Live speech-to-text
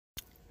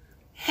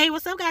Hey,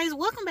 what's up, guys?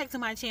 Welcome back to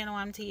my channel.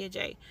 I'm Tia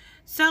J.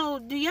 So,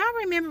 do y'all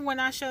remember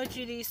when I showed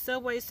you these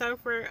Subway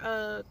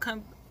Surfer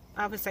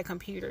I would say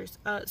computers,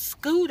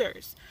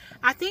 scooters?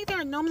 I think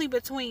they're normally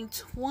between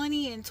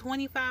 $20 and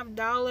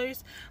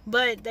 $25,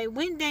 but they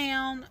went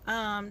down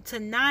to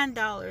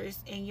 $9,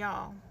 and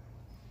y'all,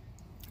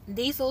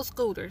 these little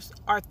scooters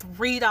are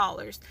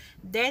 $3.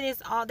 That is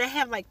all. They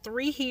have like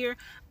three here.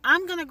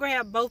 I'm gonna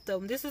grab both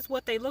of them. This is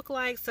what they look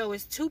like. So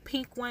it's two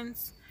pink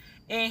ones,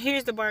 and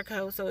here's the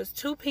barcode. So it's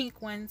two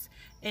pink ones,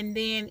 and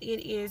then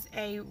it is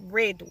a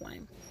red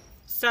one.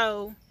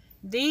 So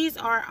these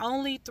are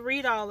only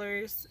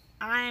 $3.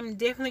 I'm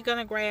definitely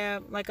gonna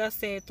grab, like I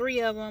said,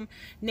 three of them.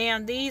 Now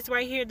these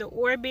right here, the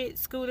Orbit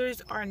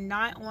scooters, are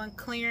not on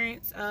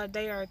clearance.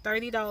 They are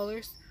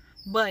 $30,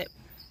 but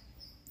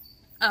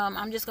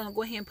I'm just gonna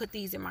go ahead and put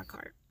these in my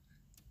cart.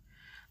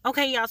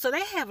 Okay, y'all, so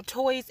they have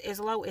toys as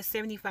low as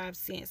 75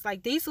 cents.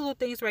 Like, these little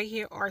things right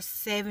here are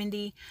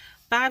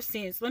 75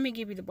 cents. Let me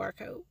give you the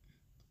barcode.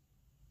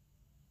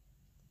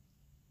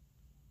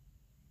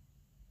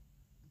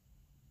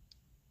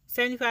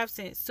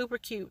 $0.75, super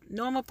cute.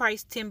 Normal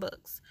price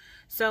 $10.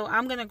 So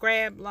I'm gonna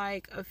grab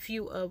like a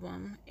few of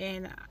them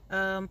and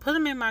put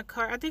them in my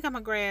cart. I think I'm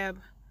gonna grab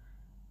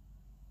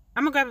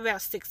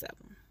about 6 of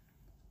them.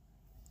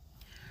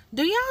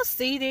 Do y'all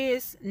see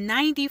this?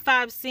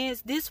 95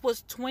 cents. This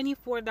was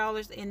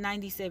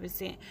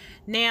 $24.97.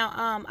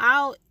 Now,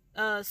 I'll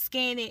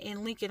scan it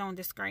and link it on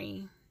the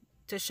screen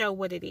to show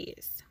what it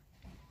is.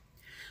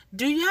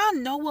 Do y'all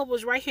know what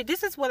was right here?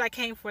 This is what I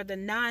came for, the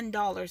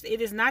 $9.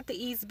 It is not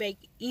the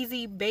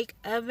Easy Bake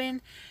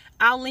Oven.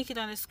 I'll link it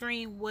on the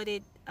screen what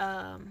it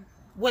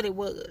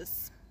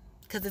was,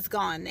 because it's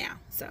gone now.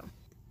 So,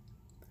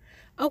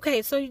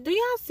 okay, so do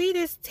y'all see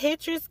this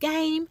Tetris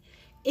game?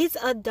 It's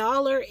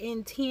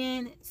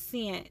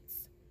 $1.10,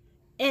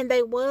 and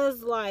they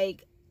was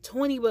like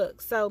 $20.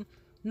 So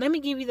let me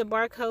give you the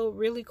barcode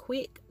really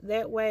quick.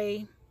 That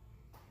way,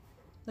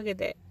 look at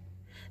that.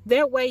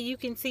 That way you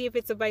can see if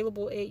it's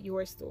available at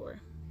your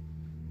store.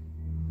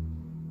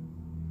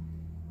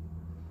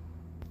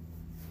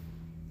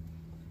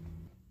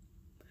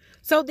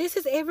 So this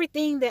is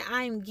everything that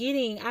I'm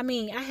getting. I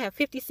mean, I have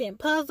 50-cent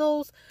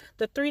puzzles,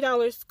 the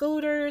 $3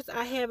 scooters.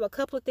 I have a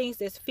couple of things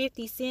that's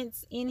 50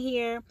 cents in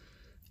here.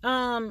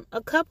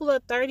 A couple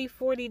of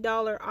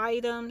 $30-$40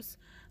 items.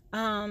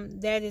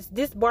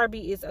 This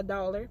Barbie is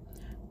 $1.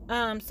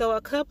 So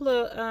a couple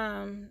of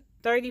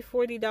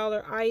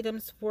 $30-$40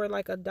 items for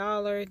like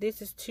 $1.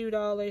 This is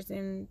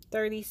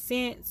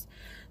 $2.30.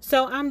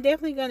 So I'm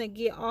definitely gonna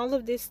get all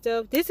of this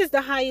stuff. This is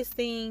the highest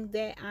thing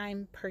that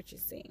I'm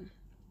purchasing.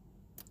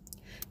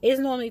 It's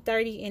normally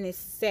 30 and it's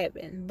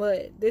 7,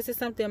 but this is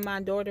something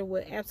my daughter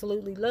would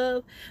absolutely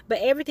love. But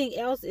everything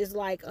else is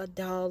like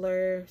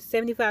 $1,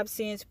 75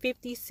 cents,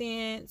 50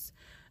 cents.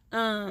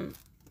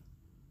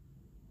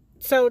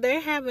 So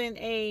they're having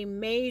a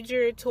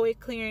major toy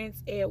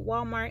clearance at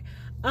Walmart.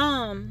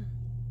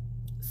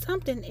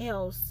 Something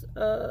else.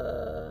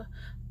 Two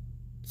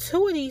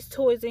of these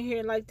toys in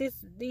here, like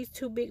these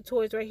two big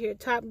toys right here,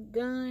 Top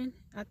Gun.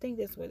 I think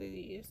that's what it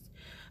is.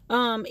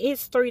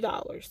 It's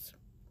 $3.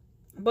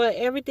 But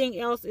everything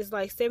else is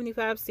like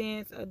 75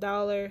 cents,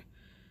 $1.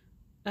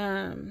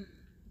 And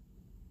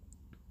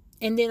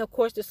then of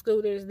course the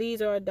scooters,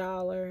 these are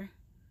 $1.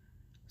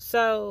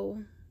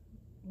 So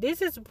this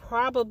is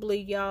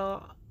probably,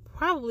 y'all,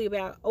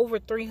 about over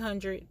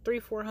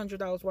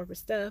 $400 worth of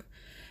stuff.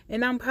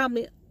 And I'm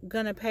probably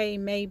gonna pay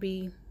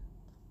maybe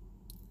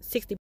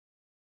 60.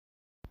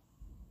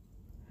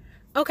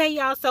 Okay,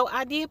 y'all, so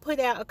I did put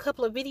out a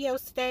couple of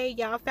videos today.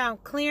 Y'all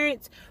found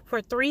clearance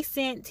for 3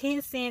 cents,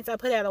 10 cents. I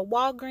put out a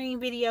Walgreens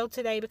video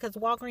today because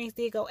Walgreens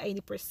did go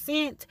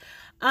 80%.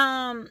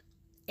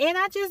 And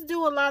I just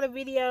do a lot of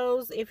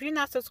videos. If you're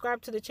not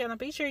subscribed to the channel,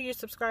 be sure you're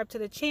subscribed to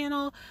the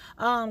channel.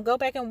 Go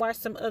back and watch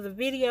some other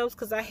videos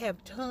because I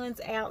have tons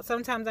out.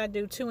 Sometimes I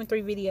do 2 and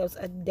 3 videos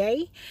a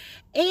day.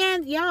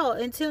 And y'all,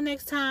 until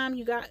next time,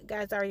 you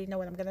guys already know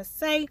what I'm going to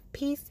say.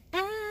 Peace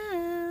out.